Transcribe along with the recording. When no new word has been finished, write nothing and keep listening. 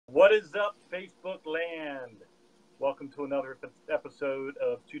What is up, Facebook land? Welcome to another episode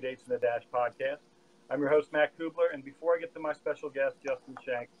of Two Dates in the Dash podcast. I'm your host, Matt Cubbler, and before I get to my special guest, Justin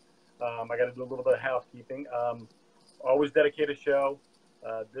Schenck, I got to do a little bit of housekeeping. Always dedicate a show.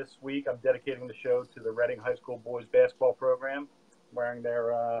 This week, I'm dedicating the show to the Reading High School boys basketball program, wearing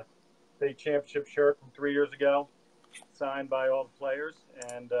their state championship shirt from 3 years ago, signed by all the players,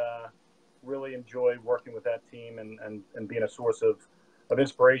 and really enjoy working with that team and being a source of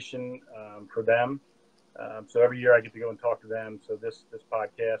inspiration for them. So every year I get to go and talk to them. So this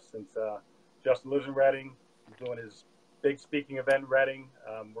podcast, since Justin lives in Reading, he's doing his big speaking event in Reading,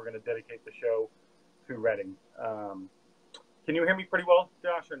 we're going to dedicate the show to Reading. Can you hear me pretty well,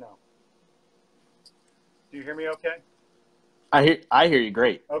 Josh, or no? Do you hear me okay? I hear you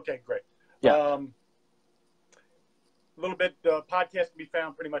great. Okay, great. Yeah. A little bit, podcast can be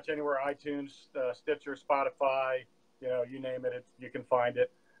found pretty much anywhere, iTunes, Stitcher, Spotify, you name it, you can find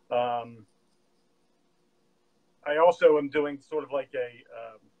it. I also am doing sort of like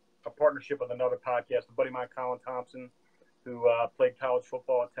a partnership with another podcast, a buddy of mine, Colin Thompson, who played college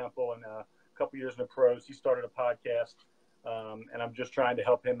football at Temple and a couple years in the pros. He started a podcast, and I'm just trying to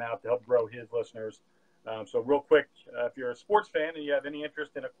help him out to help grow his listeners. So real quick, if you're a sports fan and you have any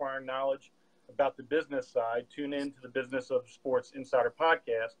interest in acquiring knowledge about the business side, tune in to the Business of Sports Insider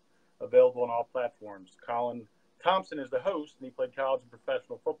podcast, available on all platforms. Colin Thompson is the host, and he played college and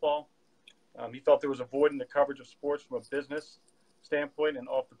professional football. He felt there was a void in the coverage of sports from a business standpoint and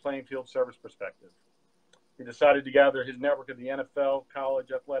off the playing field service perspective. He decided to gather his network of the NFL,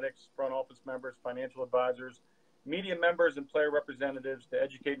 college athletics, front office members, financial advisors, media members, and player representatives to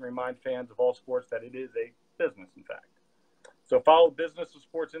educate and remind fans of all sports that it is a business, in fact. So follow Business of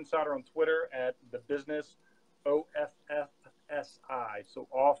Sports Insider on Twitter at the Business OFFSI, so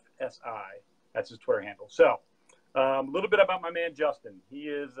OFFSI. That's his Twitter handle. So a little bit about my man, Justin. He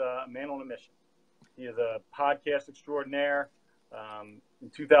is a man on a mission. He is a podcast extraordinaire. In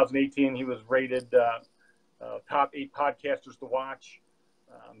 2018, he was rated top 8 podcasters to watch.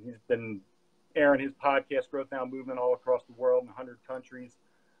 He's been airing his podcast, Growth Now Movement, all across the world in 100 countries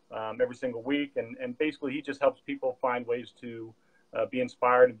every single week. And basically, he just helps people find ways to be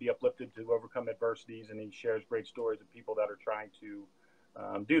inspired and be uplifted to overcome adversities. And he shares great stories of people that are trying to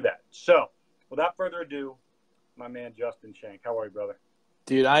do that. So without further ado, my man, Justin Schenck. How are you, brother?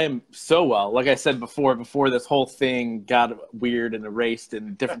 Dude, I am so well. Like I said before this whole thing got weird and erased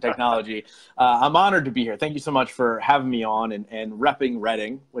and different technology, I'm honored to be here. Thank you so much for having me on and repping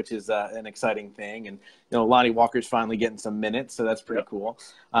Reading, which is an exciting thing. And, Lonnie Walker's finally getting some minutes, so that's pretty cool.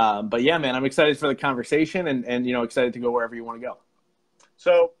 But yeah, man, I'm excited for the conversation and excited to go wherever you want to go.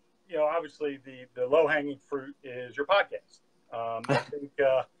 So, obviously the low-hanging fruit is your podcast. I think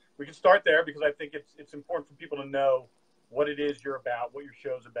we can start there because I think it's important for people to know what it is you're about, what your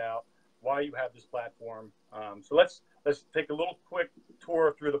show's about, why you have this platform. So let's take a little quick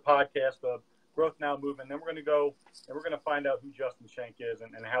tour through the podcast of Growth Now Movement. Then we're going to go and we're going to find out who Justin Schenck is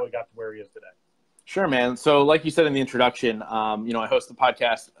and how he got to where he is today. Sure, man. So like you said in the introduction, I host the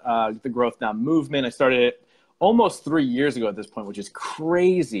podcast, the Growth Now Movement. I started it almost 3 years ago at this point, which is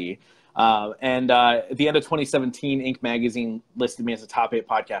crazy. And at the end of 2017, Inc. magazine listed me as a top 8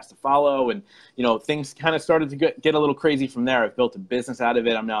 podcast to follow. And, things kind of started to get a little crazy from there. I've built a business out of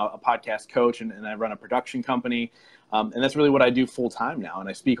it. I'm now a podcast coach and I run a production company. And that's really what I do full time now. And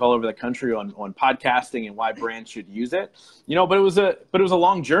I speak all over the country on podcasting and why brands should use it, but it was a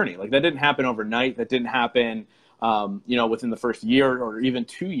long journey. Like that didn't happen overnight. That didn't happen, within the first year or even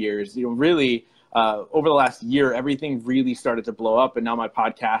 2 years, really. Over the last year, everything really started to blow up, and now my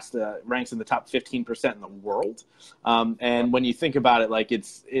podcast ranks in the top 15% in the world. And when you think about it, like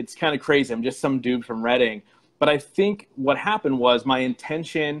it's kind of crazy. I'm just some dude from Reading, but I think what happened was my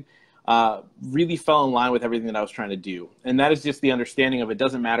intention really fell in line with everything that I was trying to do, and that is just the understanding of it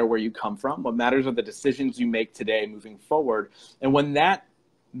doesn't matter where you come from. What matters are the decisions you make today, moving forward. And when that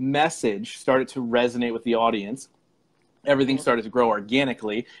message started to resonate with the audience, everything started to grow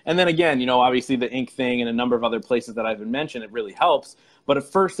organically. And then again, obviously the Inc. thing and a number of other places that I've been mentioned, it really helps. But at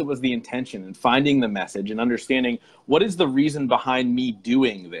first it was the intention and finding the message and understanding what is the reason behind me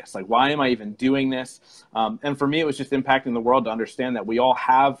doing this? Like, why am I even doing this? And for me, it was just impacting the world to understand that we all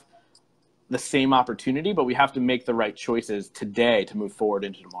have the same opportunity, but we have to make the right choices today to move forward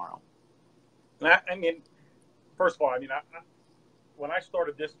into tomorrow. I mean, first of all, when I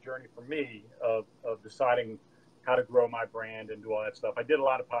started this journey for me of deciding how to grow my brand and do all that stuff, I did a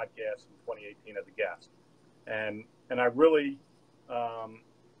lot of podcasts in 2018 as a guest, and I really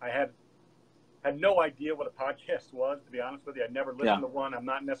I had no idea what a podcast was, to be honest with you. I never listened to one. I'm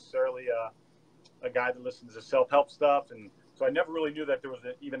not necessarily a guy that listens to self-help stuff, and So I never really knew that there was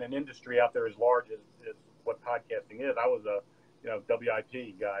even an industry out there as large as what podcasting is. I was a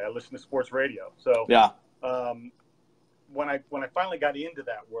WIP guy. I listened to sports radio. So yeah. When I finally got into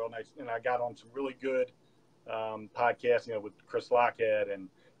that world, and I got on some really good podcasts, with Chris Lockhead and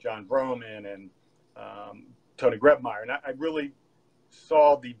John Broman and Tony Grebmeyer, and I really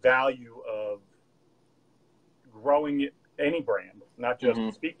saw the value of growing any brand, not just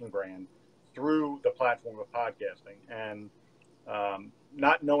a speaking brand, through the platform of podcasting. And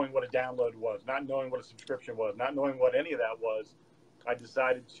not knowing what a download was, not knowing what a subscription was, not knowing what any of that was, I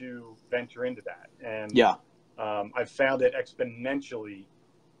decided to venture into that. And I found it exponentially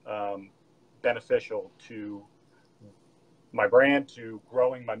beneficial to my brand, to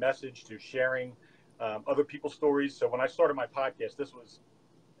growing my message, to sharing other people's stories. So when I started my podcast, this was,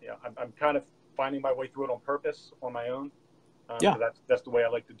 I'm kind of finding my way through it on purpose on my own. That's the way I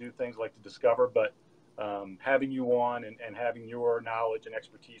like to do things, like to discover. But having you on and having your knowledge and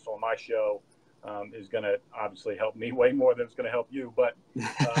expertise on my show is going to obviously help me way more than it's going to help you. But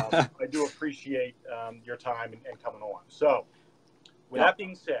I do appreciate your time and coming on. So with that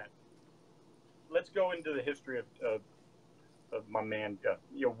being said, let's go into the history of my man.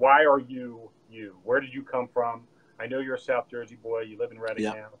 Why are you you? Where did you come from? I know you're a South Jersey boy. You live in Reading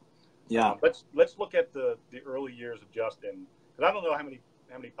now. Yeah. Let's look at the early years of Justin, because I don't know how many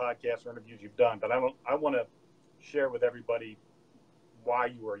podcasts or interviews you've done, but I want to share with everybody why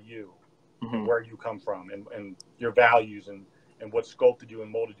you are you, and where you come from, and your values, and what sculpted you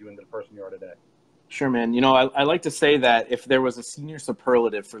and molded you into the person you are today. Sure, man. I like to say that if there was a senior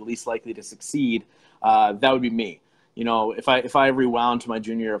superlative for least likely to succeed, that would be me. If I rewound to my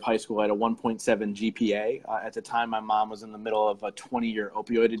junior year of high school, I had a 1.7 GPA. At the time, my mom was in the middle of a 20-year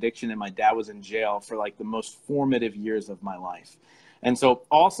opioid addiction, and my dad was in jail for like the most formative years of my life. And so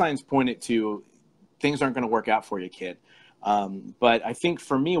all signs pointed to things aren't going to work out for you, kid. But I think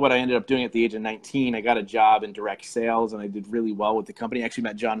for me, what I ended up doing at the age of 19, I got a job in direct sales, and I did really well with the company. I actually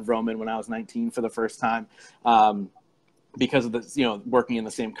met John Vroman when I was 19 for the first time because of the, working in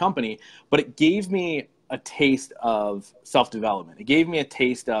the same company. But it gave me a taste of self-development. It gave me a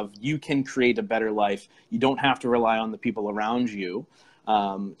taste of you can create a better life. You don't have to rely on the people around you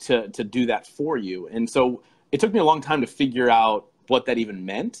to do that for you. And so it took me a long time to figure out what that even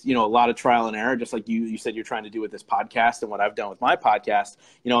meant. A lot of trial and error, just like you said you're trying to do with this podcast and what I've done with my podcast.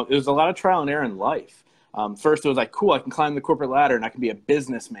 It was a lot of trial and error in life. First, it was like, cool, I can climb the corporate ladder and I can be a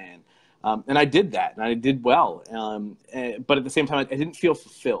businessman. And I did that, and I did well. But at the same time, I didn't feel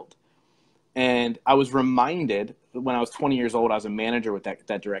fulfilled. And I was reminded when I was 20 years old, I was a manager with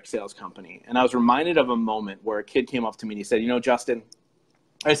that direct sales company. And I was reminded of a moment where a kid came up to me and he said, Justin,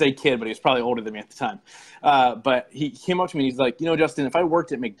 I say kid, but he was probably older than me at the time. But he came up to me and he's like, Justin, if I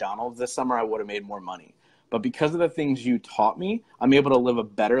worked at McDonald's this summer, I would have made more money. But because of the things you taught me, I'm able to live a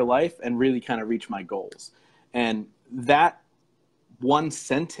better life and really kind of reach my goals. And that one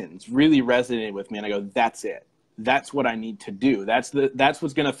sentence really resonated with me. And I go, that's it. That's what I need to do. That's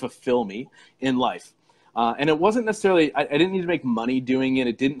what's going to fulfill me in life. And it wasn't necessarily, I didn't need to make money doing it.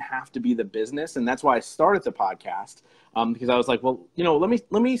 It didn't have to be the business. And that's why I started the podcast, because I was like, well,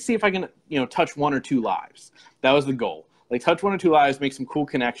 let me see if I can, touch one or two lives. That was the goal. Like touch one or two lives, make some cool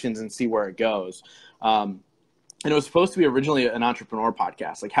connections and see where it goes. And it was supposed to be originally an entrepreneur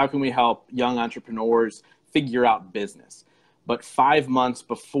podcast. Like how can we help young entrepreneurs figure out business? But 5 months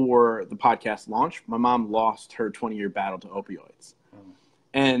before the podcast launched, my mom lost her 20-year battle to opioids.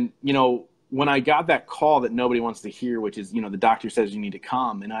 And, when I got that call that nobody wants to hear, which is, the doctor says you need to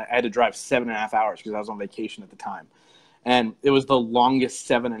come, and I had to drive 7.5 hours because I was on vacation at the time. And it was the longest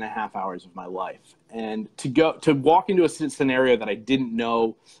 7.5 hours of my life. And to walk into a scenario that I didn't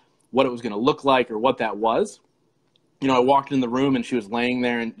know what it was going to look like or what that was, I walked in the room and she was laying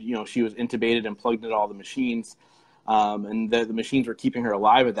there and, she was intubated and plugged into all the machines. And the machines were keeping her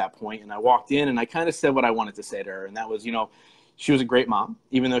alive at that point. And I walked in and I kind of said what I wanted to say to her. And that was, she was a great mom,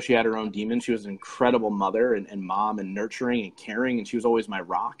 even though she had her own demons. She was an incredible mother and mom and nurturing and caring. And she was always my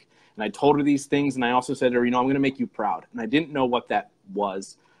rock. And I told her these things. And I also said to her, I'm going to make you proud. And I didn't know what that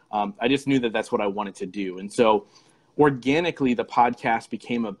was. I just knew that that's what I wanted to do. And so organically, the podcast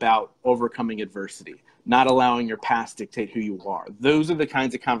became about overcoming adversity, not allowing your past dictate who you are. Those are the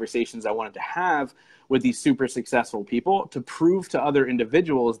kinds of conversations I wanted to have with these super successful people to prove to other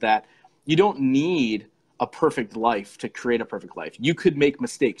individuals that you don't need a perfect life to create a perfect life. You could make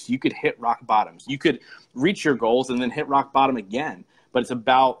mistakes. You could hit rock bottoms. You could reach your goals and then hit rock bottom again. But it's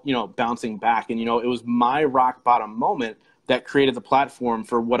about, bouncing back. And, it was my rock bottom moment that created the platform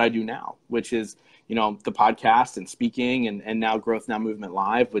for what I do now, which is, the podcast and speaking and now Growth Now Movement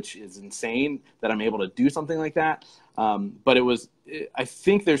Live, which is insane that I'm able to do something like that. But I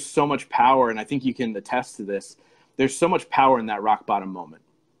think there's so much power, and I think you can attest to this. There's so much power in that rock bottom moment.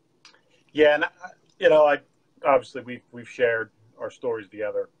 Yeah. And, obviously we've shared our stories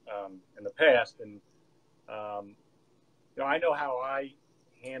together in the past. And, I know how I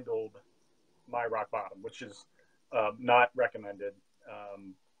handled my rock bottom, which is not recommended,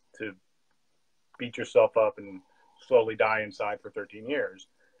 to beat yourself up and slowly die inside for 13 years.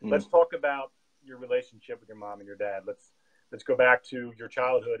 Let's talk about your relationship with your mom and your dad. Let's go back to your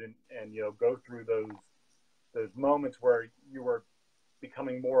childhood and go through those moments where you were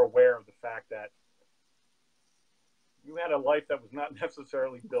becoming more aware of the fact that you had a life that was not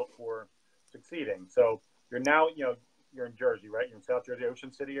necessarily built for succeeding. So you're now, you're in Jersey, right? You're in South Jersey,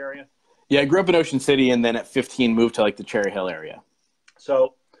 Ocean City area. Yeah, I grew up in Ocean City, and then at 15 moved to like the Cherry Hill area.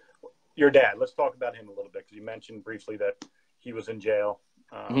 So your dad, let's talk about him a little bit, because you mentioned briefly that he was in jail.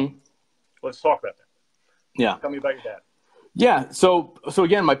 Let's talk about that. Yeah. Tell me about your dad. Yeah. So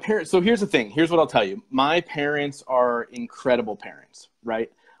again, my parents, so here's the thing. Here's what I'll tell you. My parents are incredible parents,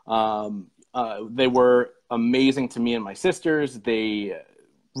 right? They were amazing to me and my sisters. They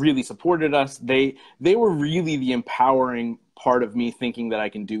really supported us. They were really the empowering part of me thinking that I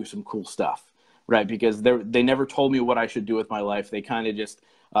can do some cool stuff, right? Because they never told me what I should do with my life. They kind of just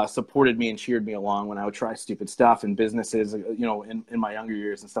supported me and cheered me along when I would try stupid stuff in businesses, in my younger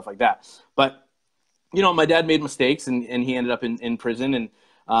years and stuff like that. But, my dad made mistakes and he ended up in prison, and,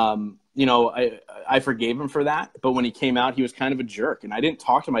 I forgave him for that. But when he came out, he was kind of a jerk. And I didn't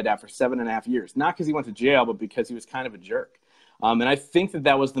talk to my dad for 7.5 years, not because he went to jail, but because he was kind of a jerk. And I think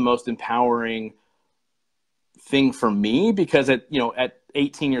that was the most empowering thing for me, because at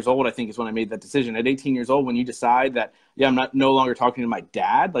 18 years old, I think is when I made that decision. At 18 years old, when you decide that, I'm no longer talking to my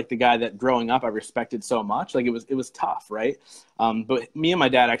dad, like the guy that growing up I respected so much, like it was tough, right? But me and my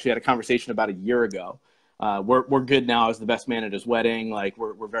dad actually had a conversation about a year ago. We're good now. I was the best man at his wedding. Like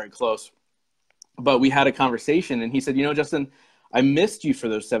we're very close. But we had a conversation, and he said, Justin, I missed you for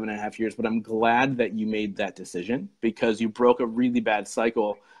those 7.5 years, but I'm glad that you made that decision, because you broke a really bad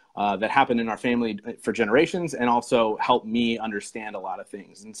cycle that happened in our family for generations, and also helped me understand a lot of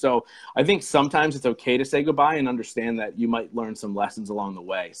things. And so I think sometimes it's okay to say goodbye and understand that you might learn some lessons along the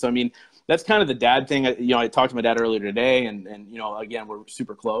way. So, I mean, that's kind of the dad thing. I talked to my dad earlier today, and again, we're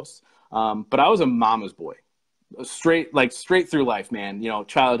super close. But I was a mama's boy. Straight through life, man.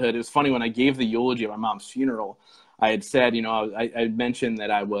 Childhood. It was funny when I gave the eulogy at my mom's funeral. I had said, I mentioned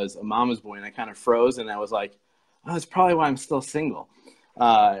that I was a mama's boy, and I kind of froze, and I was like, oh, that's probably why I'm still single.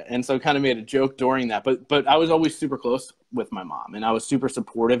 And so kind of made a joke during that, but I was always super close with my mom, and I was super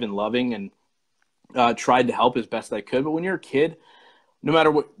supportive and loving, and tried to help as best I could. But when you're a kid, no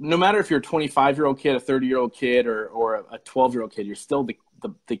matter if you're a 25-year-old kid, a 30-year-old kid, or a 12-year-old kid, you're still the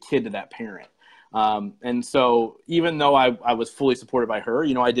kid to that parent. And so even though I was fully supported by her,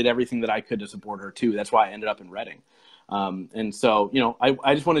 I did everything that I could to support her too. That's why I ended up in Reading. And so,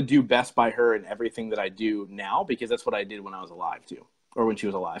 I just want to do best by her in everything that I do now, because that's what I did when I was alive too, or when she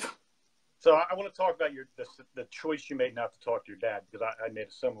was alive. So I want to talk about the choice you made not to talk to your dad, because I made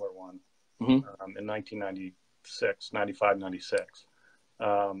a similar one in 1996, 95, 96.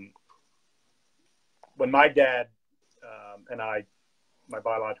 When my dad and my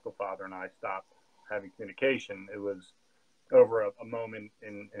biological father and I stopped having communication, it was over a moment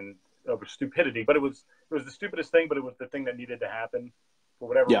in over stupidity, but it was the stupidest thing, but it was the thing that needed to happen for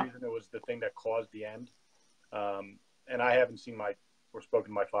whatever reason. It was the thing that caused the end. And I haven't seen or spoken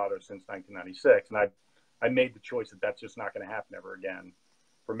to my father since 1996. And I made the choice that that's just not going to happen ever again,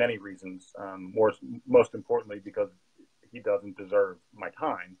 for many reasons. Most importantly, because he doesn't deserve my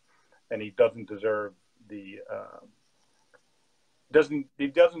time, and he doesn't deserve he doesn't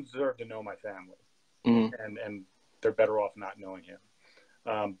deserve to know my family, and they're better off not knowing him.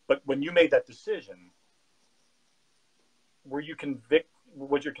 But when you made that decision, was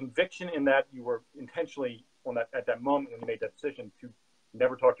your conviction in that you were intentionally at that moment when you made that decision to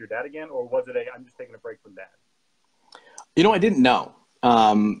never talk to your dad again, or was it I'm just taking a break from dad? I didn't know.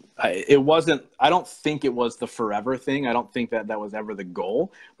 It wasn't. I don't think it was the forever thing. I don't think that was ever the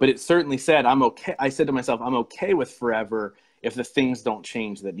goal. But it certainly said I'm okay. I said to myself, I'm okay with forever if the things don't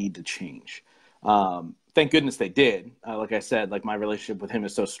change that need to change. Thank goodness they did. Like I said, like my relationship with him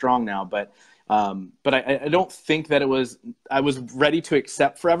is so strong now. But I don't think that I was ready to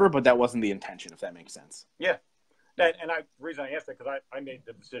accept forever, but that wasn't the intention, if that makes sense. Yeah. The reason I asked that, because I made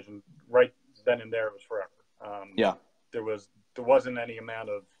the decision right then and there, it was forever. There wasn't any amount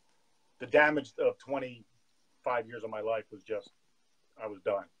of the damage of 25 years of my life was just, I was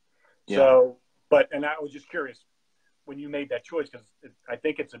done. Yeah. So And I was just curious when you made that choice, because I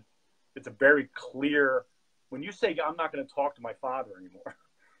think it's a very clear, when you say, I'm not going to talk to my father anymore,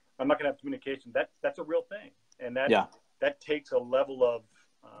 I'm not going to have communication, that's a real thing. And that takes a level of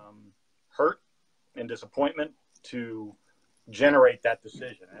hurt and disappointment to generate that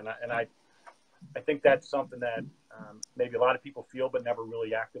decision. And I think that's something that maybe a lot of people feel but never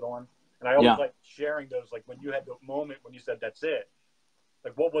really acted on. And I always like sharing those, like when you had the moment when you said, that's it.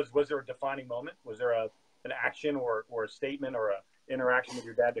 Like, was there a defining moment? Was there an action or a statement or a interaction with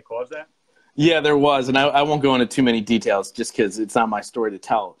your dad that caused that? Yeah, there was. And I won't go into too many details just because it's not my story to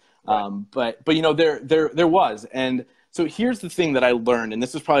tell. Right. But you know, there was. And so here's the thing that I learned, and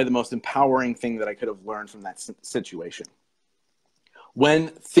this is probably the most empowering thing that I could have learned from that situation. When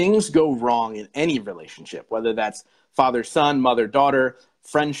things go wrong in any relationship, whether that's father-son, mother-daughter,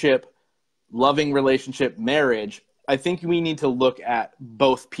 friendship, loving relationship, marriage, I think we need to look at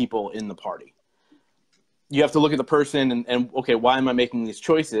both people in the party. You have to look at the person and okay, why am I making these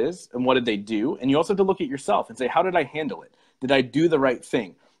choices? And what did they do? And you also have to look at yourself and say, how did I handle it? Did I do the right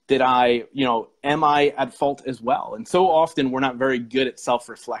thing? Did I, am I at fault as well? And so often we're not very good at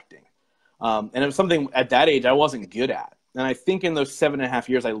self-reflecting. And it was something at that age I wasn't good at. And I think in those 7.5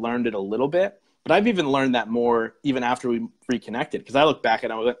 years, I learned it a little bit, but I've even learned that more even after we reconnected. Because I look back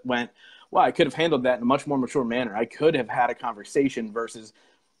and I went, well, I could have handled that in a much more mature manner. I could have had a conversation versus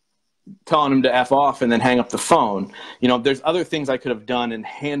telling him to F off and then hang up the phone. There's other things I could have done and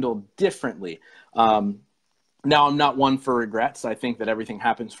handled differently. Now, I'm not one for regrets. I think that everything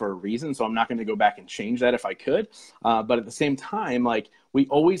happens for a reason, so I'm not going to go back and change that if I could. But at the same time, we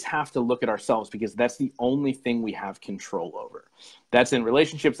always have to look at ourselves because that's the only thing we have control over. That's in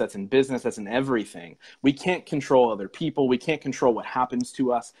relationships, that's in business, that's in everything. We can't control other people. We can't control what happens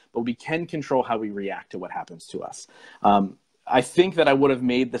to us, but we can control how we react to what happens to us. I think that I would have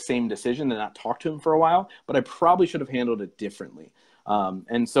made the same decision and not talked to him for a while, but I probably should have handled it differently.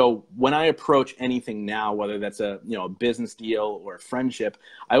 And so when I approach anything now, whether that's a business deal or a friendship,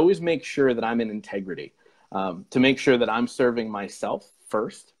 I always make sure that I'm in integrity, to make sure that I'm serving myself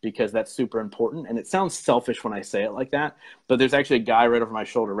first, because that's super important. And it sounds selfish when I say it like that, but there's actually a guy right over my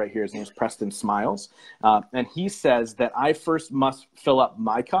shoulder right here. His name's Preston Smiles. And he says that I first must fill up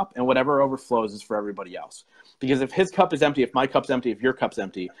my cup, and whatever overflows is for everybody else. Because if his cup is empty, if my cup's empty, if your cup's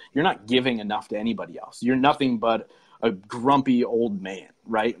empty, you're not giving enough to anybody else. You're nothing but a grumpy old man,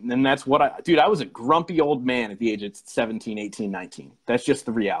 right? And that's what I was a grumpy old man at the age of 17, 18, 19. That's just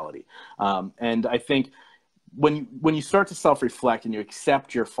the reality. And I think when you start to self-reflect and you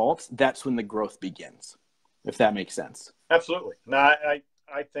accept your faults, that's when the growth begins, if that makes sense. Absolutely. No, I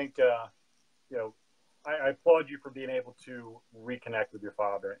think, I applaud you for being able to reconnect with your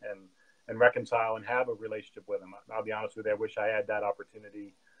father and reconcile and have a relationship with him. I'll be honest with you, I wish I had that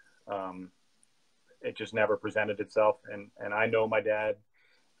opportunity. It just never presented itself. And I know my dad,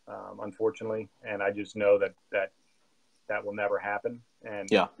 unfortunately, and I just know that will never happen. And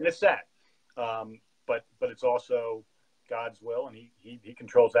it's sad. But it's also God's will, and he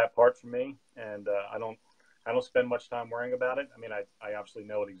controls that part for me. And I don't spend much time worrying about it. I mean, I obviously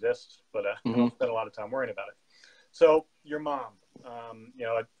know it exists, but I don't spend a lot of time worrying about it. So your mom,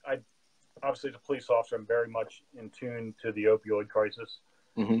 I obviously as a police officer, I'm very much in tune to the opioid crisis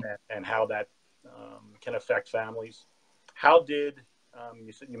and how that can affect families. How did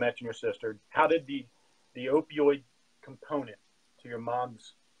you mentioned your sister? How did the opioid component to your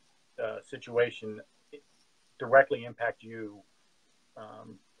mom's situation directly impact you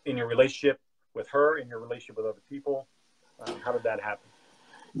in your relationship with her, in your relationship with other people? How did that happen?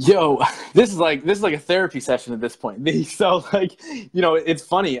 Yo, this is like a therapy session at this point. So it's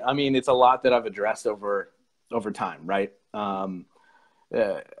funny. I mean, it's a lot that I've addressed over time, right?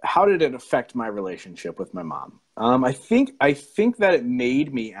 How did it affect my relationship with my mom? I think that it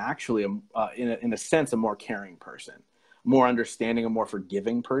made me actually, in a sense, a more caring person, more understanding, a more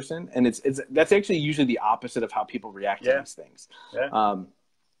forgiving person. And that's actually usually the opposite of how people react to these things. Yeah.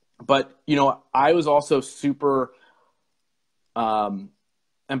 But I was also super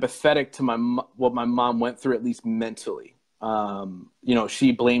empathetic to what my mom went through, at least mentally.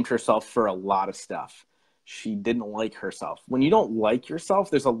 She blamed herself for a lot of stuff. She didn't like herself. When you don't like yourself,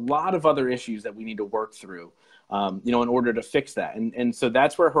 there's a lot of other issues that we need to work through, in order to fix that. And so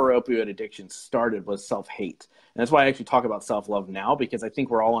that's where her opioid addiction started, was self-hate. And that's why I actually talk about self-love now, because I think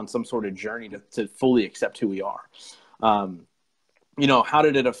we're all on some sort of journey to fully accept who we are. How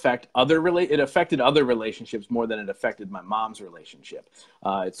did it affect it affected other relationships more than it affected my mom's relationship.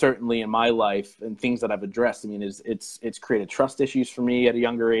 It certainly in my life and things that I've addressed, I mean, it's created trust issues for me at a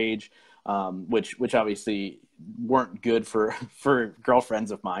younger age, which obviously weren't good for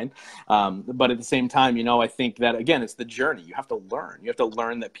girlfriends of mine. But at the same time, I think that, again, it's the journey. You have to learn. You have to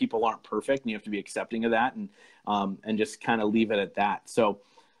learn that people aren't perfect, and you have to be accepting of that, and just kind of leave it at that. So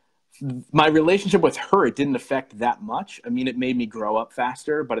my relationship with her, it didn't affect that much. I mean, it made me grow up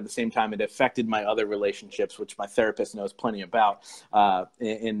faster, but at the same time, it affected my other relationships, which my therapist knows plenty about,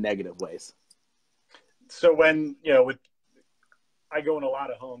 in negative ways. So when, I go in a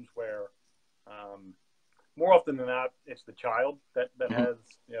lot of homes where, more often than not, it's the child that has,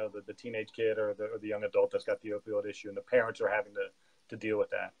 the teenage kid or the young adult that's got the opioid issue, and the parents are having to deal with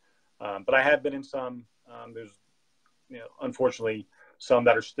that. But I have been in some, there's, unfortunately, some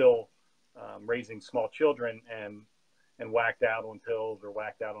that are still raising small children and whacked out on pills or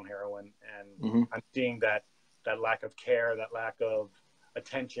whacked out on heroin. And I'm seeing that lack of care, that lack of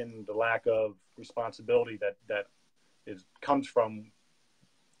attention, the lack of responsibility that comes from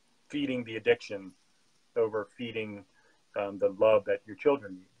feeding the addiction over feeding the love that your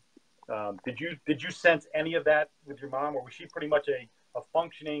children need. Did you sense any of that with your mom, or was she pretty much a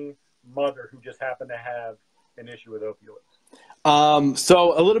functioning mother who just happened to have an issue with opioids?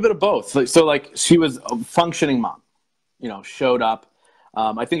 So a little bit of both. So like she was a functioning mom, showed up.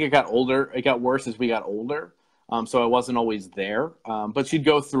 I think it got older. It got worse as we got older. So I wasn't always there. But she'd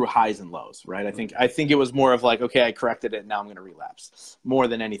go through highs and lows, right? I think it was more of like, okay, I corrected it. Now I'm going to relapse more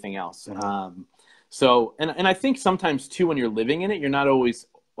than anything else. Mm-hmm. So I think sometimes too, when you're living in it, you're not always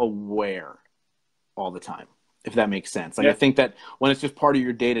aware all the time, if that makes sense. Like, yeah. I think that when it's just part of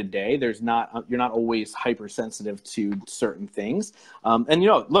your day to day, you're not always hypersensitive to certain things. And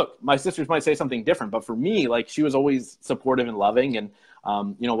look, my sisters might say something different, but for me, like, she was always supportive and loving, and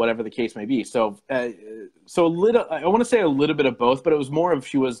whatever the case may be. So I want to say a little bit of both, but it was more of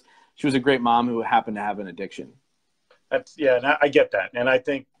she was a great mom who happened to have an addiction. And I get that, and I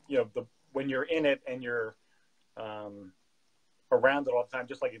think when you're in it and you're around it all the time,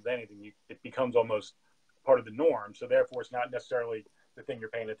 just like with anything, it becomes almost part of the norm. So therefore, it's not necessarily the thing you're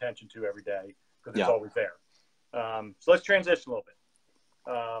paying attention to every day because it's always there. So let's transition a little bit.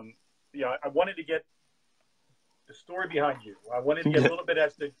 I wanted to get the story behind you. I wanted to get a little bit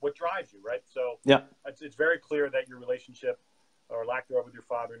as to what drives you, right? So it's very clear that your relationship or lack thereof with your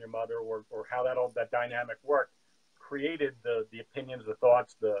father and your mother, or how that dynamic worked, created the opinions, the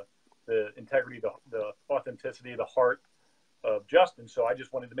thoughts, the integrity, the authenticity, the heart of Justin. So I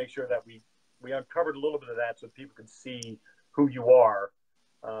just wanted to make sure that we uncovered a little bit of that so people could see who you are,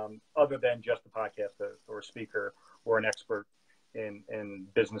 other than just a podcast host or a speaker or an expert in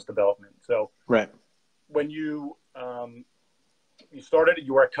business development. So when you started,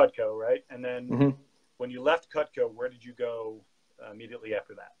 you were at Cutco, right? And then when you left Cutco, where did you go immediately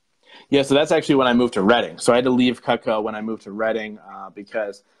after that? Yeah, so that's actually when I moved to Reading. So I had to leave Cutco when I moved to Reading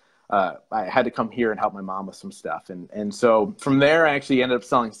because I had to come here and help my mom with some stuff. And so from there, I actually ended up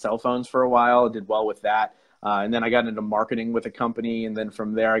selling cell phones for a while. I did well with that. And then I got into marketing with a company. And then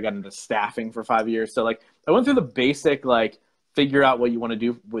from there, I got into staffing for 5 years. So like I went through the basic, like, figure out what you want to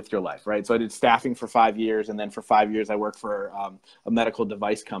do with your life, right? So I did staffing for 5 years. And then for 5 years, I worked for a medical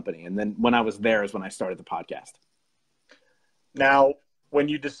device company. And then when I was there is when I started the podcast. Now, when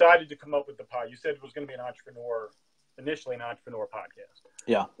you decided to come up with the pod, you said it was going to be initially an entrepreneur podcast.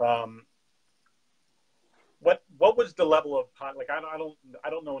 Yeah. What was the level of like I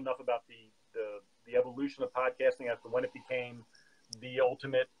don't know enough about the evolution of podcasting as to when it became the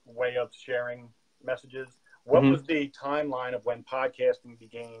ultimate way of sharing messages. What was the timeline of when podcasting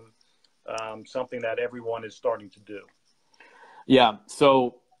became something that everyone is starting to do? Yeah.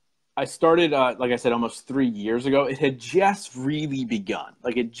 So I started, like I said, almost 3 years ago. It had just really begun.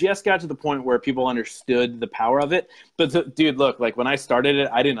 Like, it just got to the point where people understood the power of it. But dude, look, like when I started it,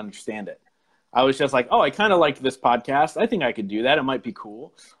 I didn't understand it. I was just like, oh, I kind of like this podcast. I think I could do that. It might be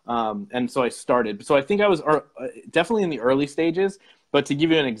cool. And so I started. So I think I was definitely in the early stages. But to give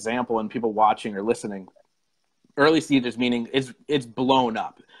you an example, and people watching or listening, early stages meaning it's blown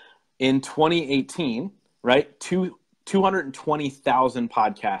up. In 2018, right, 220,000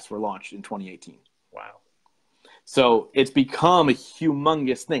 podcasts were launched in 2018. Wow. So it's become a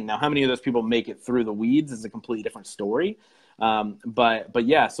humongous thing. Now, how many of those people make it through the weeds is a completely different story. But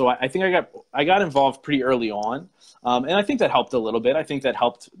yeah, so I think I got involved pretty early on. And I think that helped a little bit. I think that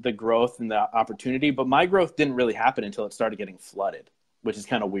helped the growth and the opportunity, but my growth didn't really happen until it started getting flooded, which is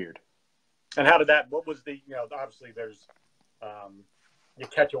kind of weird. And what was obviously there's, you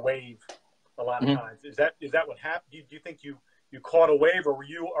catch a wave a lot of times. Is that what happened? Do you think you caught a wave, or were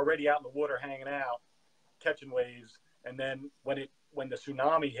you already out in the water hanging out, catching waves, and then when the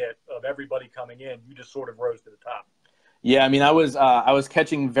tsunami hit of everybody coming in, you just sort of rose to the top? Yeah, I mean, I was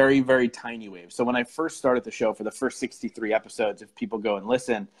catching very, very tiny waves. So when I first started the show, for the first 63 episodes, if people go and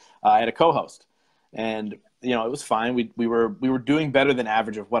listen, I had a co-host, and it was fine. We were doing better than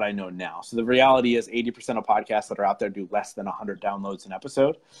average of what I know now. So the reality is, 80% of podcasts that are out there do less than 100 downloads an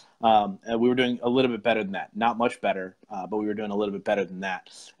episode, and we were doing a little bit better than that. Not much better, but we were doing a little bit better than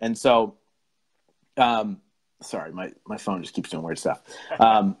that. And so, sorry, my phone just keeps doing weird stuff.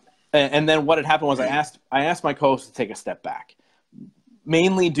 And then what had happened was I asked my co-host to take a step back,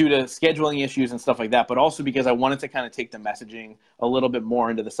 mainly due to scheduling issues and stuff like that, but also because I wanted to kind of take the messaging a little bit more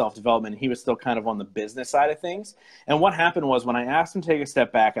into the self-development. He was still kind of on the business side of things. And what happened was, when I asked him to take a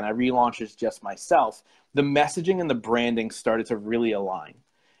step back and I relaunched as just myself, the messaging and the branding started to really align.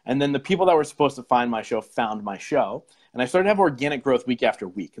 And then the people that were supposed to find my show found my show. And I started to have organic growth week after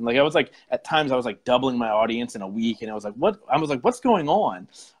week. And at times I was like doubling my audience in a week. And I was like, what's going on?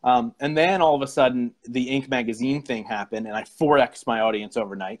 And then all of a sudden the Inc. magazine thing happened, and I 4X'd my audience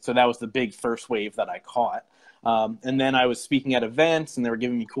overnight. So that was the big first wave that I caught. And then I was speaking at events, and they were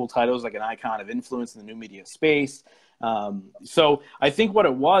giving me cool titles like an icon of influence in the new media space. So I think what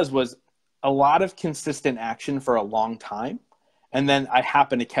it was a lot of consistent action for a long time. And then I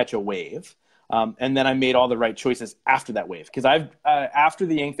happened to catch a wave. And then I made all the right choices after that wave. Because after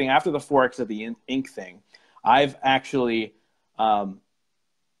the Inc. thing, after the 4X of the Inc. thing, I've actually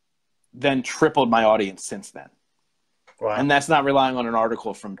then tripled my audience since then. Wow. And that's not relying on an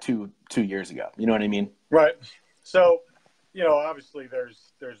article from two years ago. You know what I mean? Right. So, obviously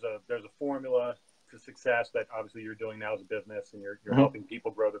there's a formula to success that obviously you're doing now as a business, and you're Mm-hmm. helping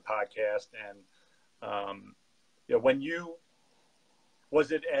people grow their podcast. And,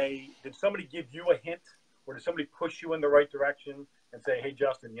 did somebody give you a hint, or did somebody push you in the right direction and say, hey,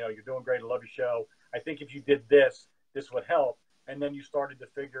 Justin, you're doing great. I love your show. I think if you did this, this would help. And then you started to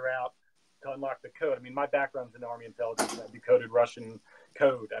figure out to unlock the code. I mean, my background's in Army intelligence. I decoded Russian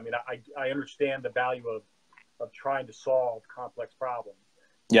code. I mean, I understand the value of trying to solve complex problems.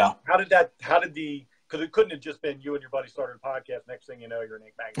 Yeah. Because it couldn't have just been you and your buddy started a podcast. Next thing you know, you're in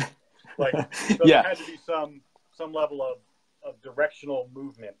Inc. magazine. So Yeah. there had to be some level of directional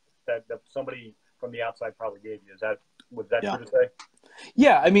movement that somebody from the outside probably gave you. Was that true to say?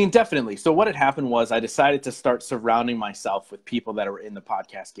 Yeah, I mean, definitely. So what had happened was I decided to start surrounding myself with people that are in the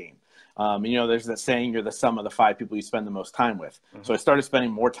podcast game. There's that saying, you're the sum of the 5 people you spend the most time with. Mm-hmm. So I started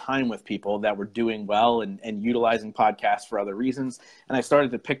spending more time with people that were doing well and utilizing podcasts for other reasons. And I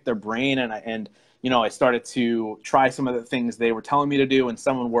started to pick their brain, and I started to try some of the things they were telling me to do, and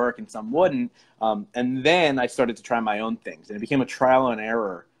some would work and some wouldn't. And then I started to try my own things, and it became a trial and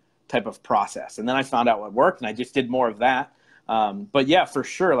error type of process. And then I found out what worked, and I just did more of that. But yeah, for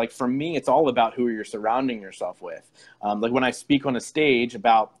sure. Like for me, it's all about who you're surrounding yourself with. Like when I speak on a stage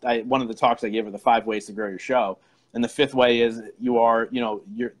about one of the talks I give are the 5 ways to grow your show. And the 5th way is your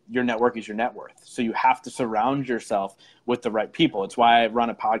network is your net worth. So you have to surround yourself with the right people. It's why I run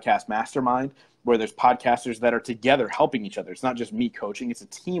a podcast mastermind where there's podcasters that are together helping each other. It's not just me coaching. It's a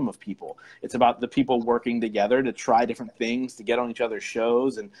team of people. It's about the people working together to try different things, to get on each other's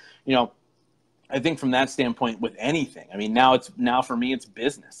shows. And, I think from that standpoint with anything, I mean, now for me, it's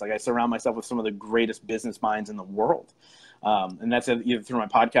business. Like I surround myself with some of the greatest business minds in the world. And that's either through my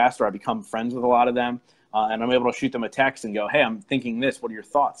podcast, or I become friends with a lot of them. And I'm able to shoot them a text and go, hey, I'm thinking this, what are your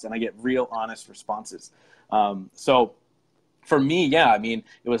thoughts? And I get real honest responses. So for me, yeah, I mean,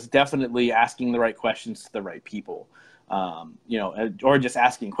 it was definitely asking the right questions to the right people. Or just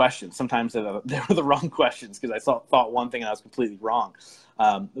asking questions. Sometimes they were the wrong questions because I thought one thing and I was completely wrong.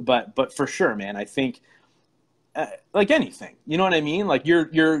 But for sure, man, I think like anything, you know what I mean? Like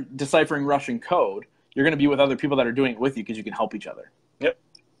you're deciphering Russian code. You're going to be with other people that are doing it with you because you can help each other. Yep,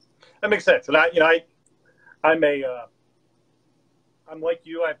 that makes sense. And I'm like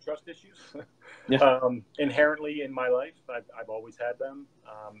you. I have trust issues. Yeah. Inherently in my life, I've always had them,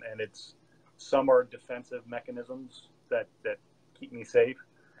 and some are defensive mechanisms that keep me safe,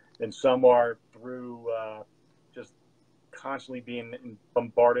 and some are through just constantly being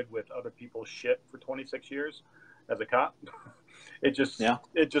bombarded with other people's shit for 26 years as a cop. It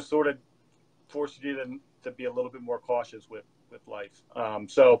just sort of forces you to be a little bit more cautious with life.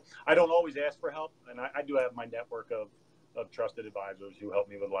 So I don't always ask for help, and I do have my network of trusted advisors who help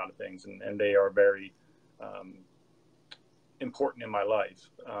me with a lot of things, and they are very important in my life.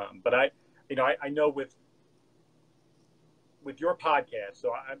 But I know with your podcast,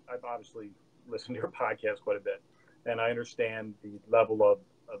 so I've obviously listened to your podcast quite a bit, and I understand the level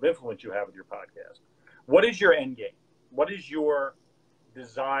of influence you have with your podcast. What is your end game? What is your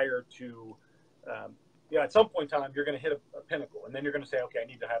desire to, at some point in time, you're going to hit a pinnacle, and then you're going to say, okay, I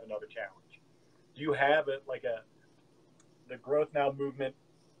need to have another challenge. Do you have the Growth Now movement,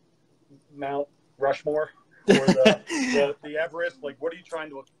 Mount Rushmore, or the Everest? Like, what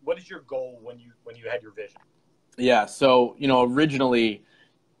is your goal when you had your vision? Yeah. So, originally,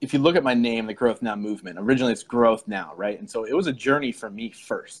 if you look at my name, the Growth Now movement, originally it's Growth Now, right? And so it was a journey for me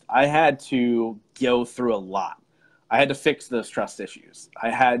first. I had to go through a lot. I had to fix those trust issues. I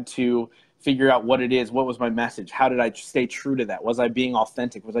had to figure out what it is. What was my message? How did I stay true to that? Was I being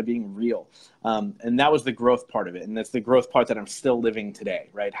authentic? Was I being real? And that was the growth part of it. And that's the growth part that I'm still living today,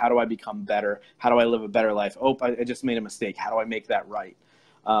 right? How do I become better? How do I live a better life? Oh, I just made a mistake. How do I make that right?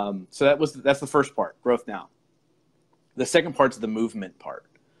 So that's the first part, Growth Now. The second part's the movement part.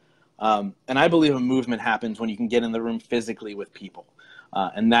 And I believe a movement happens when you can get in the room physically with people.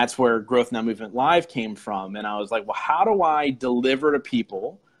 And that's where Growth Now Movement Live came from. And I was like, well, how do I deliver to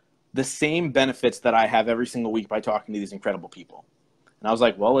people the same benefits that I have every single week by talking to these incredible people? And I was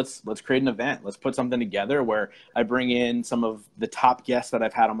like, well, let's create an event. Let's put something together where I bring in some of the top guests that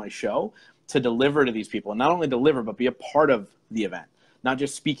I've had on my show to deliver to these people. And not only deliver, but be a part of the event. Not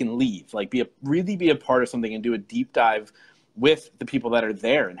just speak and leave. Like really be a part of something and do a deep dive with the people that are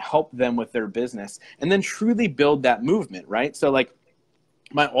there and help them with their business, and then truly build that movement, right? So like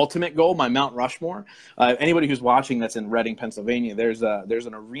my ultimate goal, my Mount Rushmore, anybody who's watching that's in Reading, Pennsylvania, there's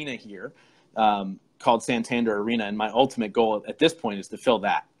an arena here called Santander Arena, and my ultimate goal at this point is to fill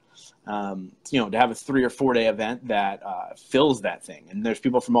that. To have a 3 or 4 day event that fills that thing, and there's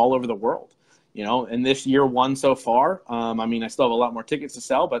people from all over the world. And this year one so far, I still have a lot more tickets to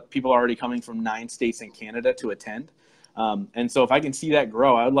sell, but people are already coming from 9 states and Canada to attend. And so if I can see that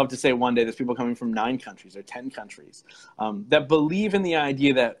grow, I would love to say one day there's people coming from 9 countries or 10 countries that believe in the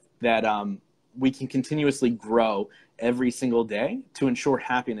idea that we can continuously grow every single day to ensure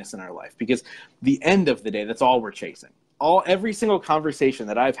happiness in our life. Because the end of the day, that's all we're chasing. Every single conversation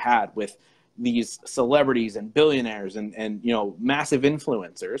that I've had with these celebrities and billionaires and massive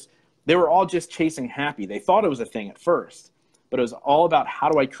influencers, they were all just chasing happy. They thought it was a thing at first, but it was all about how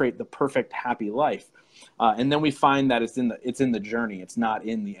do I create the perfect happy life. And then we find that it's in the journey. It's not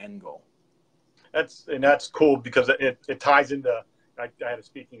in the end goal. That's cool because it ties into. I had a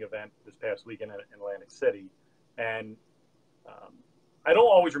speaking event this past weekend in Atlantic City, and I don't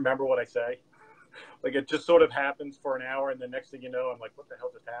always remember what I say. Like it just sort of happens for an hour, and the next thing you know, I'm like, "What the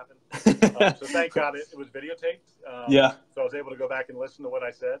hell just happened?" So thank God it was videotaped. Yeah. So I was able to go back and listen to what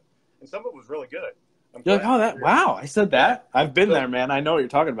I said, and some of it was really good. You're like, wow, I said that. I've been there, man. I know what you're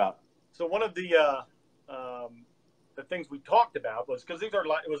talking about. So one of the things we talked about was because it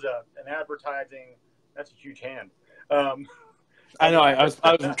was an advertising. That's a huge hand. I know. I was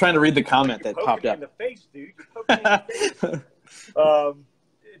trying to read the comment that popped up. In the face, dude. You're poking me in the face.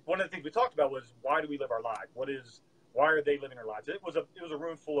 One of the things we talked about was why do we live our lives? Why are they living their lives? It was a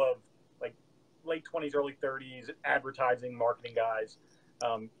room full of like late 20s, early 30s advertising, marketing guys,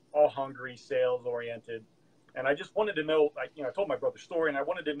 all hungry, sales oriented. And I just wanted to know, I told my brother's story, and I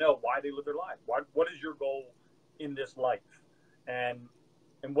wanted to know why they live their life. What is your goal in this life? And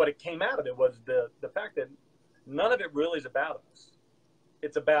what it came out of it was the fact that none of it really is about us.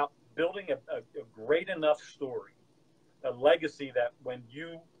 It's about building a great enough story, a legacy that when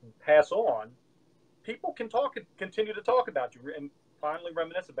you pass on, people can continue to talk about you and finally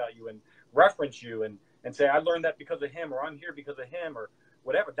reminisce about you and reference you and say, I learned that because of him, or I'm here because of him, or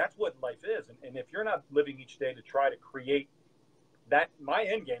whatever. That's what life is. And if you're not living each day to try to create that, my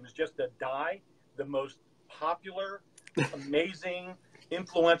end game is just to die the most popular, amazing,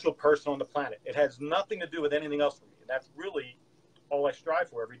 influential person on the planet. It has nothing to do with anything else for me. And that's really all I strive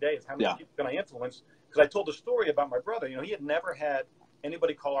for every day is how many people can I influence? Because I told a story about my brother. He had never had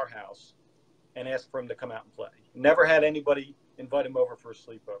anybody call our house and ask for him to come out and play. Never had anybody invite him over for a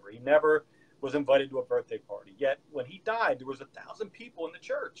sleepover. He never was invited to a birthday party. Yet when he died, there was 1,000 people in the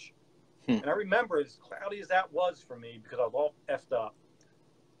church. And I remember, as cloudy as that was for me, because I was all effed up,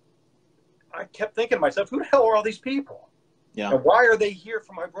 I kept thinking to myself, who the hell are all these people? Yeah. And why are they here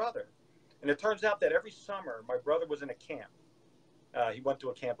for my brother? And it turns out that every summer, my brother was in a camp. He went to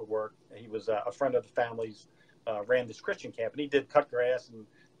a camp of work. He was a friend of the family's, ran this Christian camp, and he did cut grass and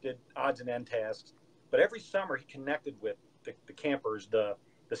did odds and end tasks. But every summer, he connected with the campers, the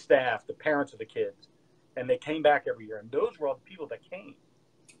staff, the parents of the kids, and they came back every year. And those were all the people that came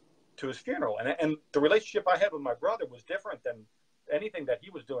to his funeral. And the relationship I had with my brother was different than anything that he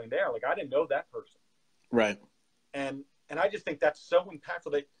was doing there. Like, I didn't know that person. Right. And I just think that's so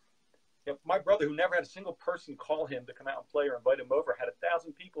impactful that my brother, who never had a single person call him to come out and play or invite him over, had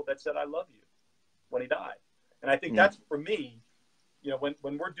 1,000 people that said, I love you, when he died. And I think that's, for me, when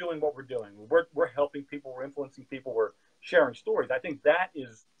we're doing what we're doing, we're helping people, we're influencing people, we're sharing stories. I think that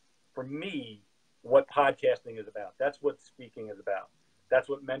is, for me, what podcasting is about. That's what speaking is about. That's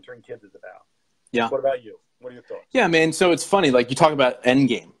what mentoring kids is about. Yeah. What about you? What are your thoughts? Yeah, man. So it's funny, like you talk about end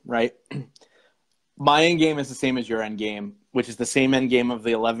game, right? My end game is the same as your end game, which is the same end game of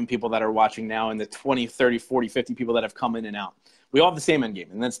the 11 people that are watching now and the 20, 30, 40, 50 people that have come in and out. We all have the same end game,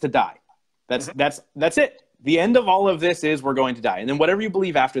 and that's to die. That's it. The end of all of this is we're going to die. And then whatever you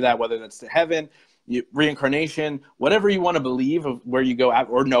believe after that, whether that's to heaven, reincarnation, whatever you want to believe of where you go out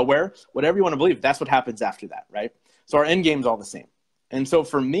or nowhere, whatever you want to believe, that's what happens after that, right? So our end game is all the same. And so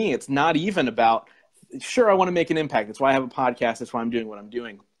for me, it's not even about, sure, I want to make an impact. That's why I have a podcast. That's why I'm doing what I'm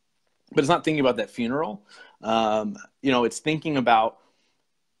doing. But it's not thinking about that funeral. It's thinking about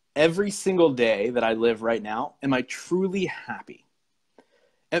every single day that I live right now, am I truly happy?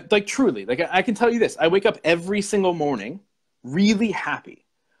 And, like truly, like I can tell you this, I wake up every single morning really happy.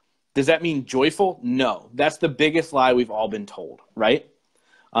 Does that mean joyful? No. That's the biggest lie we've all been told, right?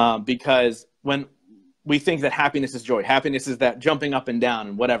 Because when we think that happiness is joy, happiness is that jumping up and down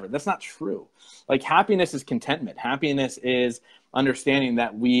and whatever, that's not true. Like happiness is contentment. Happiness is understanding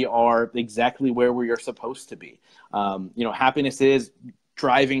that we are exactly where we are supposed to be. Happiness is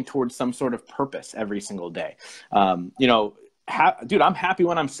driving towards some sort of purpose every single day. Dude, I'm happy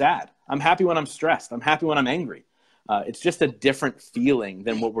when I'm sad. I'm happy when I'm stressed. I'm happy when I'm angry. It's just a different feeling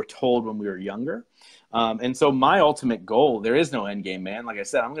than what we're told when we were younger. And so my ultimate goal, there is no end game, man. Like I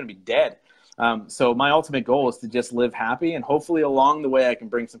said, I'm going to be dead. So my ultimate goal is to just live happy, and hopefully along the way I can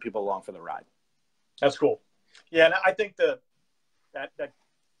bring some people along for the ride. That's cool. Yeah, and I think that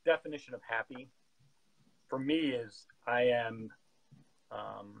definition of happy for me is I'm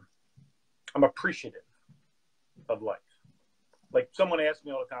appreciative of life. Like someone asks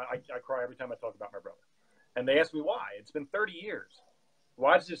me all the time, I cry every time I talk about my brother. And they ask me why. It's been 30 years.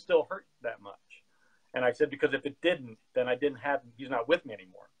 Why does it still hurt that much? And I said, because if it didn't, then he's not with me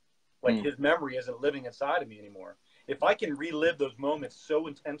anymore. Like his memory isn't living inside of me anymore. If I can relive those moments so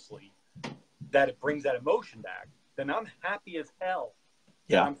intensely that it brings that emotion back, then I'm happy as hell.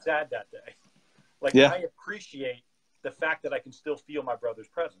 Yeah. I'm sad that day. Like I appreciate the fact that I can still feel my brother's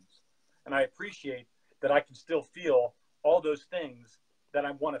presence. And I appreciate that I can still feel all those things that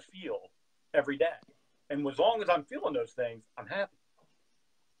I want to feel every day. And as long as I'm feeling those things, I'm happy.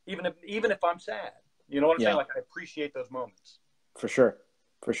 Even if I'm sad. You know what I'm saying? Like I appreciate those moments. For sure.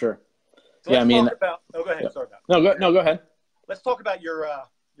 So go ahead. Sorry about that. Go ahead. Let's talk about your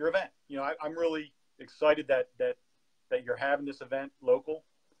event. I'm really excited that you're having this event local.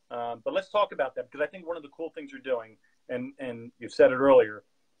 But let's talk about that, because I think one of the cool things you're doing, and you said it earlier,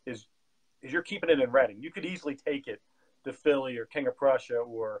 is you're keeping it in Reading. You could easily take it to Philly or King of Prussia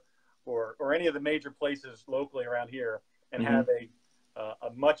or any of the major places locally around here and have a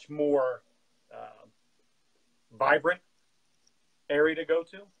much more vibrant area to go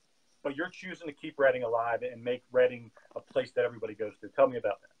to. But you're choosing to keep Reading alive and make Reading a place that everybody goes to. Tell me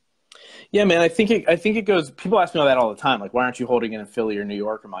about that. Yeah, man, I think it goes, people ask me all that all the time. Like, why aren't you holding it in Philly or New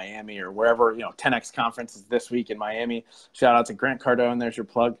York or Miami or wherever, 10X conference is this week in Miami. Shout out to Grant Cardone. There's your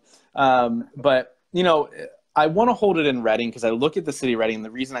plug. But I want to hold it in Reading because I look at the city of Reading. The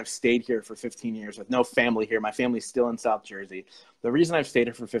reason I've stayed here for 15 years with no family here, my family's still in South Jersey. The reason I've stayed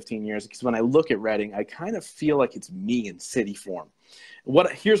here for 15 years is because when I look at Reading, I kind of feel like it's me in city form.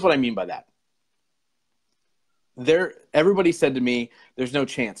 Here's what I mean by that. Everybody said to me, there's no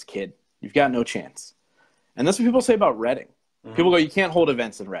chance, kid. You've got no chance. And that's what people say about Reading. People go, you can't hold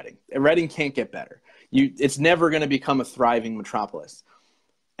events in Reading. Reading can't get better. It's never going to become a thriving metropolis.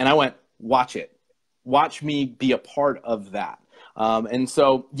 And I went, watch it. Watch me be a part of that. And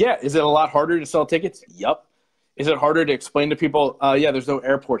so, is it a lot harder to sell tickets? Yup. Is it harder to explain to people, there's no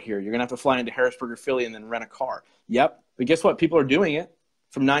airport here. You're going to have to fly into Harrisburg or Philly and then rent a car. Yep. But guess what? People are doing it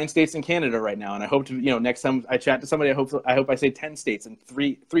from 9 states in Canada right now. And I hope to, next time I chat to somebody, I hope I say 10 states and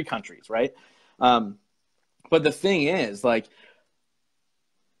three countries, right? But the thing is, like,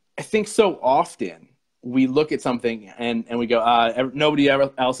 I think so often we look at something and we go, nobody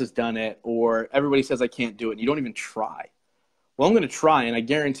else has done it, or everybody says I can't do it, and you don't even try. Well, I'm going to try, and I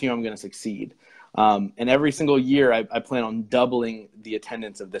guarantee you I'm going to succeed. And every single year I plan on doubling the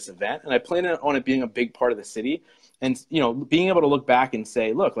attendance of this event, and I plan on it being a big part of the city. And, being able to look back and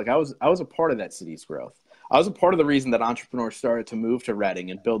say, look, like I was a part of that city's growth. I was a part of the reason that entrepreneurs started to move to Reading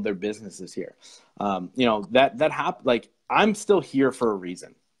and build their businesses here. That happened. Like, I'm still here for a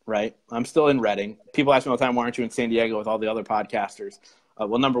reason, right? I'm still in Reading. People ask me all the time, why aren't you in San Diego with all the other podcasters?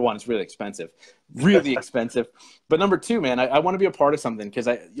 Well, number one, it's really expensive. But number two, man, I want to be a part of something because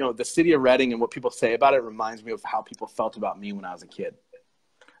the city of Reading and what people say about it reminds me of how people felt about me when I was a kid.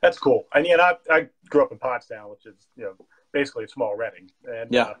 That's cool. I mean, I grew up in Pottstown, which is, basically a small Reading.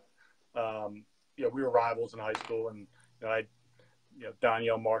 And, we were rivals in high school, and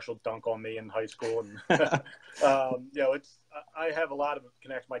Danielle Marshall dunk on me in high school, and I have a lot of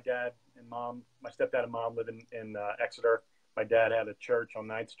connections. My dad and mom, my stepdad and mom live in Exeter. My dad had a church on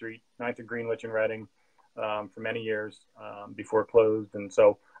 9th Street, 9th and Greenwich in Reading, for many years before it closed, and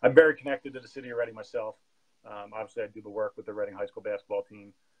so I'm very connected to the city of Reading myself. Obviously, I do the work with the Reading high school basketball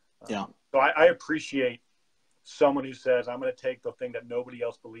team. So I appreciate someone who says, I'm going to take the thing that nobody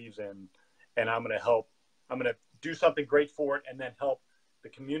else believes in, and I'm going to help. I'm going to do something great for it, and then help the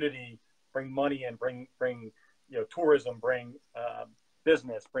community bring money in, bring tourism, bring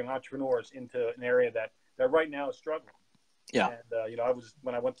business, bring entrepreneurs into an area that right now is struggling. Yeah. And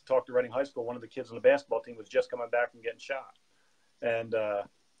when I went to talk to Reading High School, one of the kids on the basketball team was just coming back from getting shot, and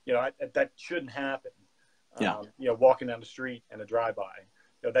that shouldn't happen. Walking down the street and a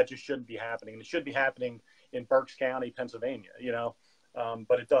drive-by, that just shouldn't be happening. And it should be happening in Berks County, Pennsylvania,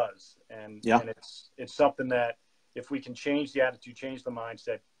 but it does. And it's something that if we can change the attitude, change the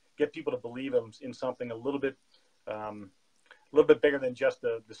mindset, get people to believe in something a little bit bigger than just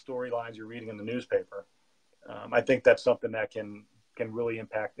the storylines you're reading in the newspaper. I think that's something that can really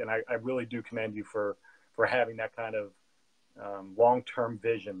impact. And I really do commend you for having that kind of long-term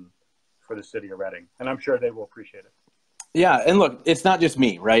vision for the city of Reading, and I'm sure they will appreciate it. Yeah, and look, it's not just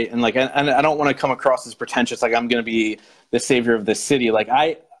me, right? And I don't want to come across as pretentious, like I'm going to be the savior of this city.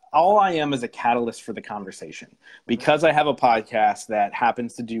 All I am is a catalyst for the conversation. Because I have a podcast that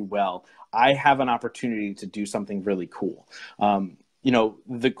happens to do well, I have an opportunity to do something really cool.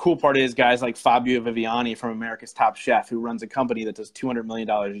 The cool part is guys like Fabio Viviani from America's Top Chef, who runs a company that does $200 million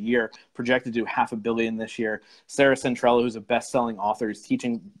a year, projected to do $500 million this year. Sarah Centrella, who's a best-selling author, is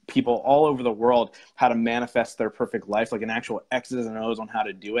teaching people all over the world how to manifest their perfect life, like an actual X's and O's on how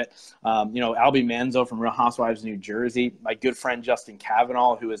to do it. Albie Manzo from Real Housewives of New Jersey, my good friend Justin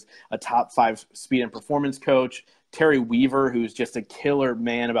Kavanaugh, who is a top 5 speed and performance coach, Terry Weaver, who's just a killer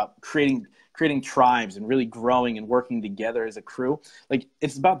man about creating tribes and really growing and working together as a crew. Like,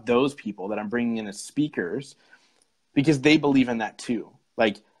 it's about those people that I'm bringing in as speakers because they believe in that too.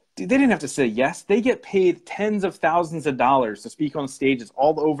 Like, dude, they didn't have to say yes. They get paid tens of thousands of dollars to speak on stages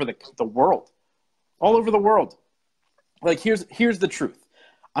all over the world. All over the world. Like, here's the truth.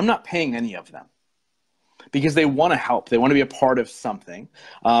 I'm not paying any of them because they want to help. They want to be a part of something.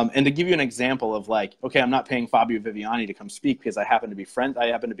 And to give you an example of I'm not paying Fabio Viviani to come speak because I happen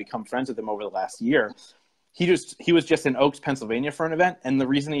to become friends with him over the last year. He was just in Oaks, Pennsylvania for an event. And the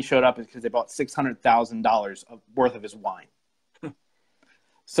reason he showed up is because they bought $600,000 worth of his wine.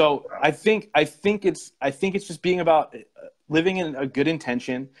 So I think it's just being about living in a good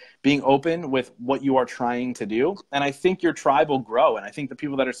intention, being open with what you are trying to do. And I think your tribe will grow. And I think the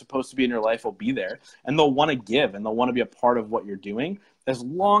people that are supposed to be in your life will be there, and they'll want to give and they'll want to be a part of what you're doing as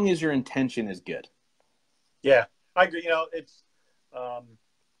long as your intention is good. Yeah, I agree. It's,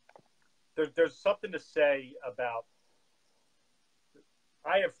 there's something to say about,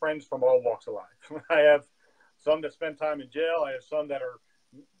 I have friends from all walks of life. I have some that spend time in jail. I have some that are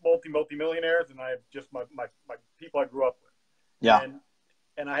multi-millionaires, and I have just my people I grew up with. Yeah.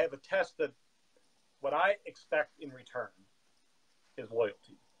 And I have a test that what I expect in return is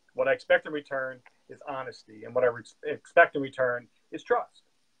loyalty. What I expect in return is honesty. And what I expect in return is trust.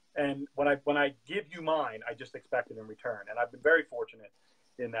 And when I give you mine, I just expect it in return. And I've been very fortunate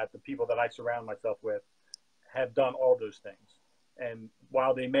in that the people that I surround myself with have done all those things. And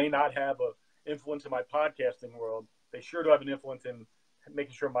while they may not have an influence in my podcasting world, they sure do have an influence in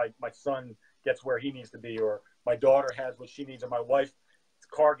making sure my son gets where he needs to be, or my daughter has what she needs, or my wife's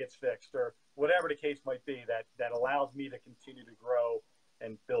car gets fixed, or whatever the case might be, that allows me to continue to grow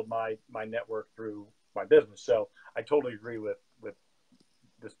and build my network through my business. So I totally agree with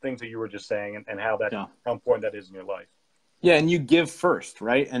the things that you were just saying and how important that is in your life. Yeah, and you give first,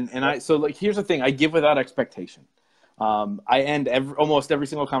 right? Here's the thing: I give without expectation. I end almost every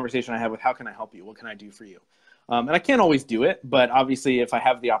single conversation I have with, "How can I help you? What can I do for you?" And I can't always do it, but obviously if I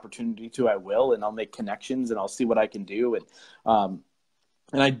have the opportunity to, I will, and I'll make connections and I'll see what I can do. And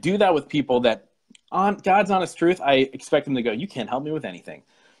I do that with people that, on God's honest truth, I expect them to go, "You can't help me with anything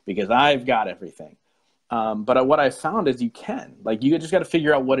because I've got everything." But what I found is you can. You just got to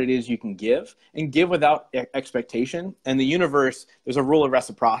figure out what it is you can give, and give without expectation. And the universe, there's a rule of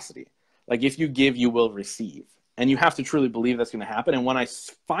reciprocity. If you give, you will receive. And you have to truly believe that's going to happen. And when I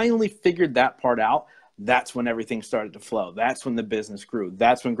finally figured that part out, that's when everything started to flow. That's when the business grew.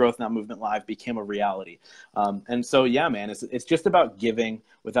 That's when Growth Now Movement Live became a reality. And so, yeah, man, it's just about giving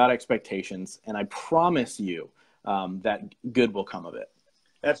without expectations. And I promise you that good will come of it.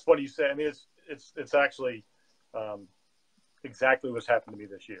 That's what you say. I mean, it's actually exactly what's happened to me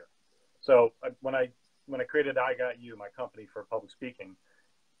this year. So when I created I Got You, my company for public speaking,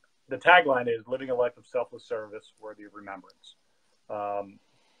 the tagline is living a life of selfless service worthy of remembrance.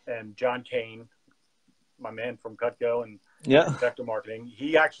 And John Kane, my man from Cutco and Vector Marketing,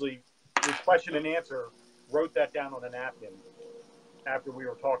 he actually, with question and answer, wrote that down on a napkin after we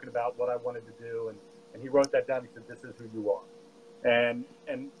were talking about what I wanted to do. And he wrote that down. He said, "This is who you are." And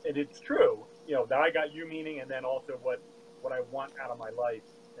it's true, you know, that I got you meaning, and then also what I want out of my life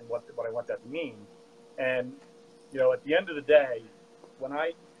and what I want that to mean. And, you know, at the end of the day, when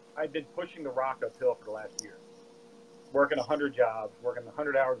I've been pushing the rock uphill for the last year, working 100 jobs, working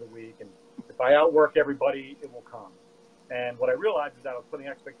 100 hours a week, and if I outwork everybody, it will come. And what I realized is that I was putting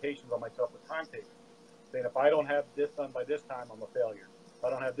expectations on myself with timetables, saying if I don't have this done by this time, I'm a failure. If I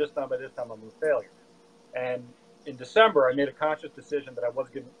don't have this done by this time, I'm a failure. And in December, I made a conscious decision that I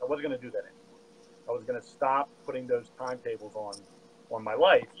wasn't going to do that anymore. I was going to stop putting those timetables on my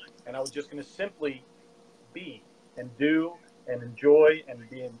life, and I was just going to simply be and do and enjoy and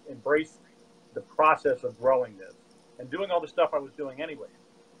embrace the process of growing this and doing all the stuff I was doing anyway,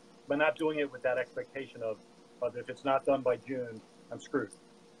 but not doing it with that expectation of if it's not done by June, I'm screwed.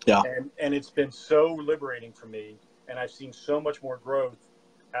 Yeah. And it's been so liberating for me, and I've seen so much more growth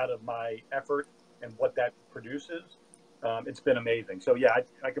out of my effort and what that produces. It's been amazing. So yeah,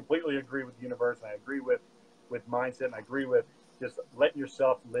 I completely agree with the universe, and I agree with mindset, and I agree with just letting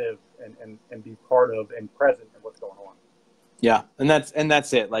yourself live and be part of and present in what's going on. Yeah, and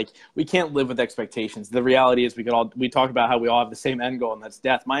that's it. Like, we can't live with expectations. The reality is we talk about how we all have the same end goal, and that's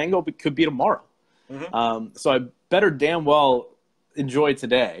death. My end goal could be tomorrow. Mm-hmm. So I better damn well enjoy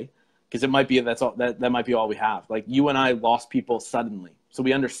today, because it might be that might be all we have. Like, you and I lost people suddenly, so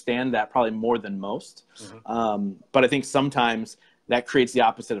we understand that probably more than most. Mm-hmm. But I think sometimes that creates the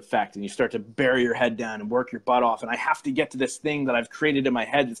opposite effect, and you start to bury your head down and work your butt off. And I have to get to this thing that I've created in my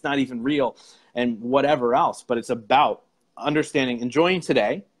head that's not even real, and whatever else. But it's about understanding, enjoying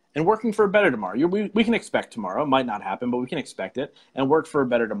today, and working for a better tomorrow. We can expect tomorrow. It might not happen, but we can expect it and work for a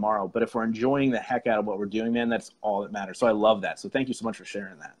better tomorrow. But if we're enjoying the heck out of what we're doing, man, that's all that matters. So I love that. So thank you so much for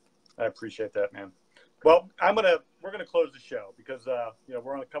sharing that. I appreciate that, man. Well, we're gonna close the show because you know,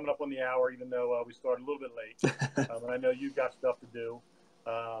 we're coming up on the hour, even though we started a little bit late. And I know you've got stuff to do,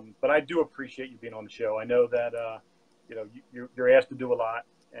 but I do appreciate you being on the show. I know that you know, you're asked to do a lot,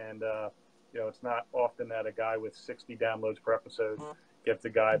 and you know, it's not often that a guy with 60 downloads per episode gets a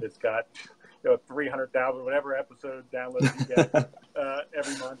guy that's got, you know, 300,000 whatever episode downloads you get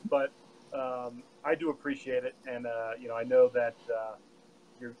every month. But I do appreciate it, and you know, I know that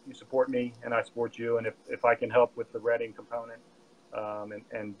you support me and I support you, and if I can help with the Reading component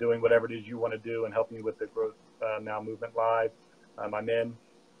and doing whatever it is you want to do and helping you with the Growth Now Movement Live, I'm in.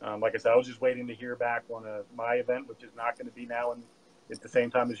 Like I said, I was just waiting to hear back on my event, which is not going to be now at the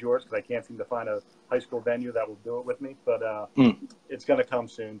same time as yours, because I can't seem to find a high school venue that will do it with me. But it's going to come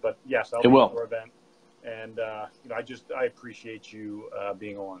soon. But yes, I'll be at your event, and you know, I appreciate you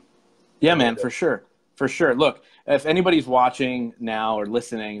being on. Yeah, man, for sure. For sure. Look, if anybody's watching now or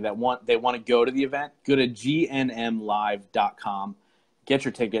listening they want to go to the event, go to gnmlive.com. Get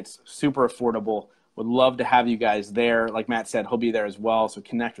your tickets. Super affordable. Would love to have you guys there. Like Matt said, he'll be there as well. So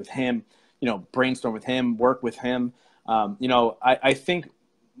connect with him, you know, brainstorm with him, work with him. You know, I think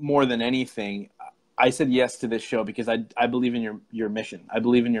more than anything, I said yes to this show because I believe in your mission. I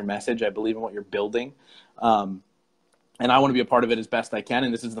believe in your message. I believe in what you're building. And I want to be a part of it as best I can.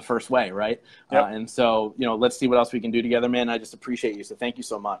 And this is the first way, right? Yep. And so, you know, let's see what else we can do together, man. I just appreciate you. So thank you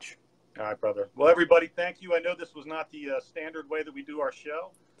so much. All right, brother. Well, everybody, thank you. I know this was not the standard way that we do our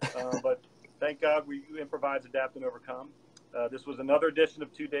show, but thank God we improvise, adapt, and overcome. This was another edition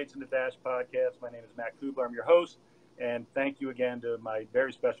of 2 Dates in the Dash podcast. My name is Matt Cubbler. I'm your host. And thank you again to my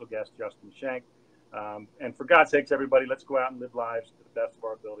very special guest, Justin Schenck. And for God's sakes, everybody, let's go out and live lives to the best of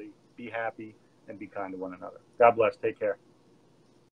our ability. Be happy and be kind to one another. God bless. Take care.